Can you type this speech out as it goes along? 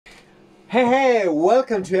Hey,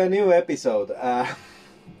 welcome to a new episode.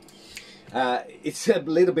 It's a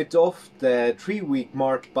little bit off the 3-week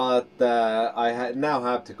mark, but I now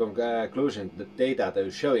have the conclusion, the data to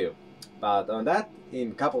show you. But on that,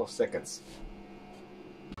 in a couple of seconds.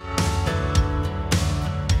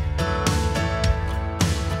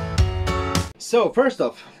 So first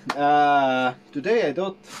off, today I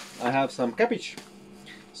thought I have some cabbage.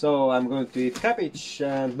 So I'm going to eat cabbage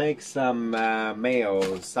and make some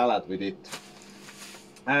mayo salad with it.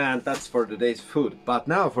 And that's for today's food. But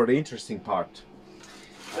now for the interesting part.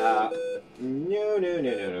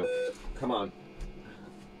 No. Come on.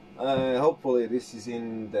 Hopefully this is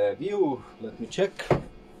in the view. Let me check.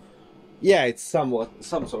 Yeah, it's some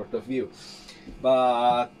sort of view.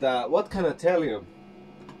 But what can I tell you?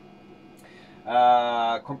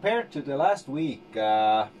 Compared to the last week,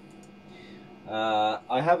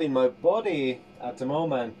 I have in my body at the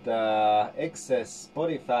moment excess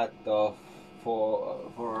body fat of for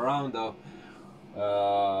around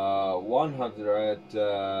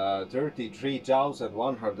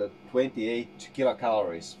 133,128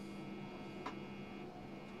 kilocalories.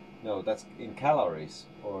 No, that's in calories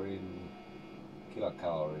or in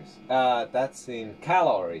kilocalories. That's in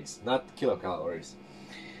calories, not kilocalories.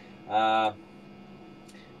 The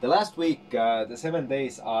last week, the 7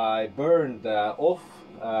 days, I burned off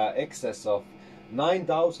excess of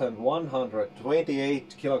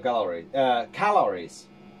 9,128 calories.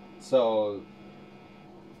 So,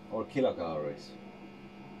 or kilocalories.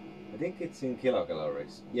 I think it's in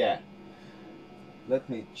kilocalories. Yeah. Let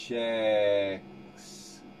me check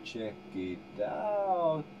it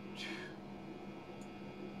out.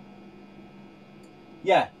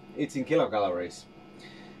 Yeah, it's in kilocalories.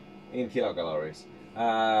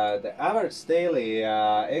 The average daily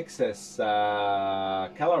excess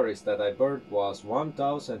calories that I burned was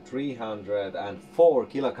 1,304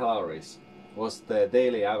 kilocalories was the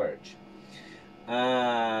daily average.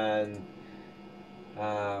 And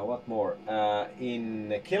what more?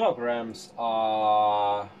 In kilograms,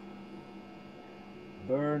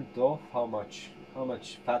 burned off how much? How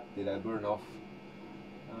much fat did I burn off?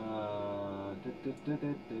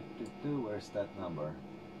 Where's that number?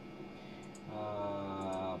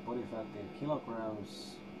 Body fat in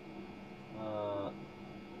kilograms.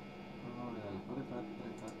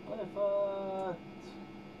 Body fat.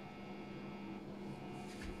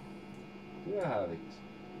 Do I have it?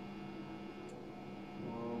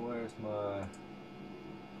 Oh, where's my?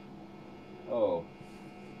 Oh.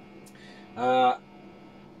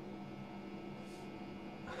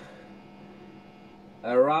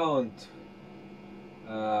 Around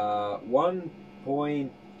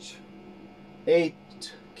 1.8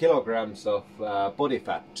 kilograms of body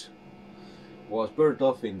fat was burnt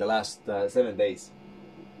off in the last 7 days.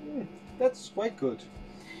 That's quite good.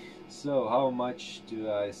 So how much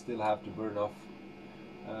do I still have to burn off?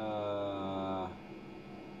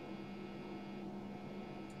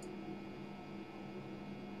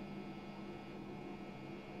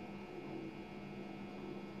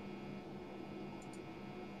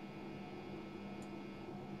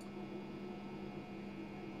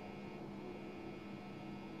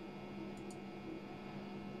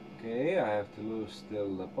 Okay, I have to lose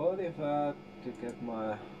still the body fat to get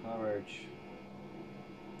my average.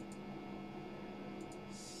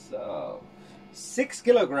 So 6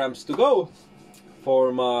 kilograms to go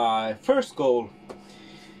for my first goal.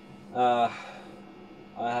 I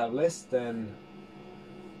have less than,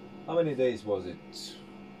 how many days was it?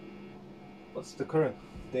 What's the current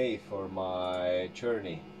day for my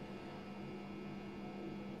journey?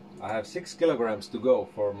 I have 6 kilograms to go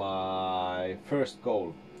for my first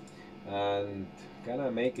goal. And can I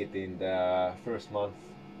make it in the first month?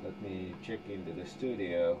 Let me check into the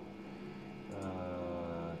studio.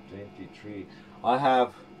 23. I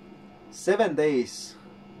have 7 days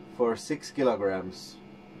for 6 kilograms.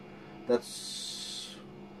 That's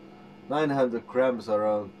 900 grams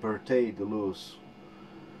around per day to lose.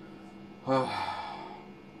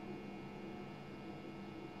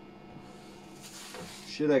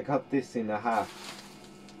 Should I cut this in half?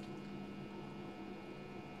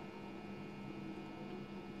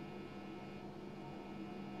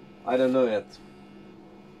 I don't know yet.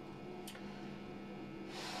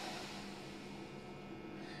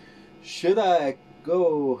 Should I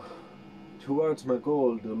go towards my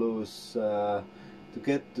goal to lose, to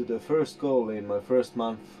get to the first goal in my first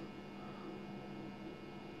month?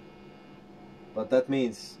 But that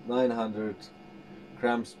means 900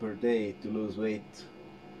 grams per day to lose weight.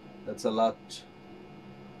 That's a lot.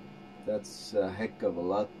 That's a heck of a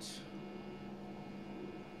lot.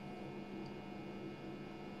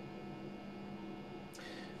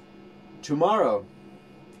 tomorrow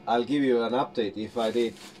I'll give you an update if I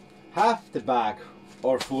did half the bag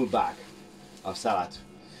or full bag of salad.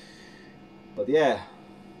 But yeah,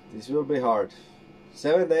 this will be hard.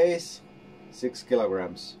 7 days, 6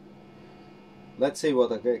 kilograms. Let's see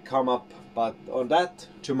what I can come up, but on that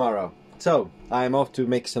tomorrow. So I'm off to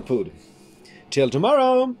make some food. Till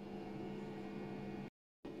tomorrow.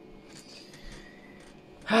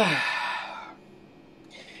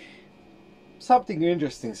 Something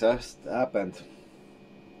interesting just happened.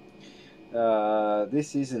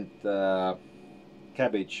 This isn't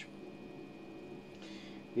cabbage.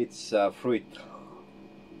 It's fruit.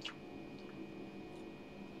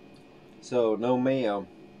 So no mayo,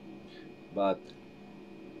 but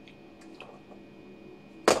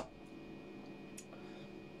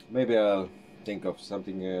maybe I'll think of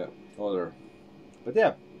something other. But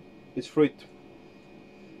yeah, it's fruit.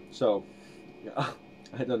 So yeah,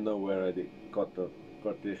 I don't know where I got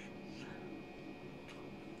this.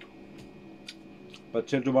 But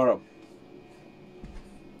till tomorrow.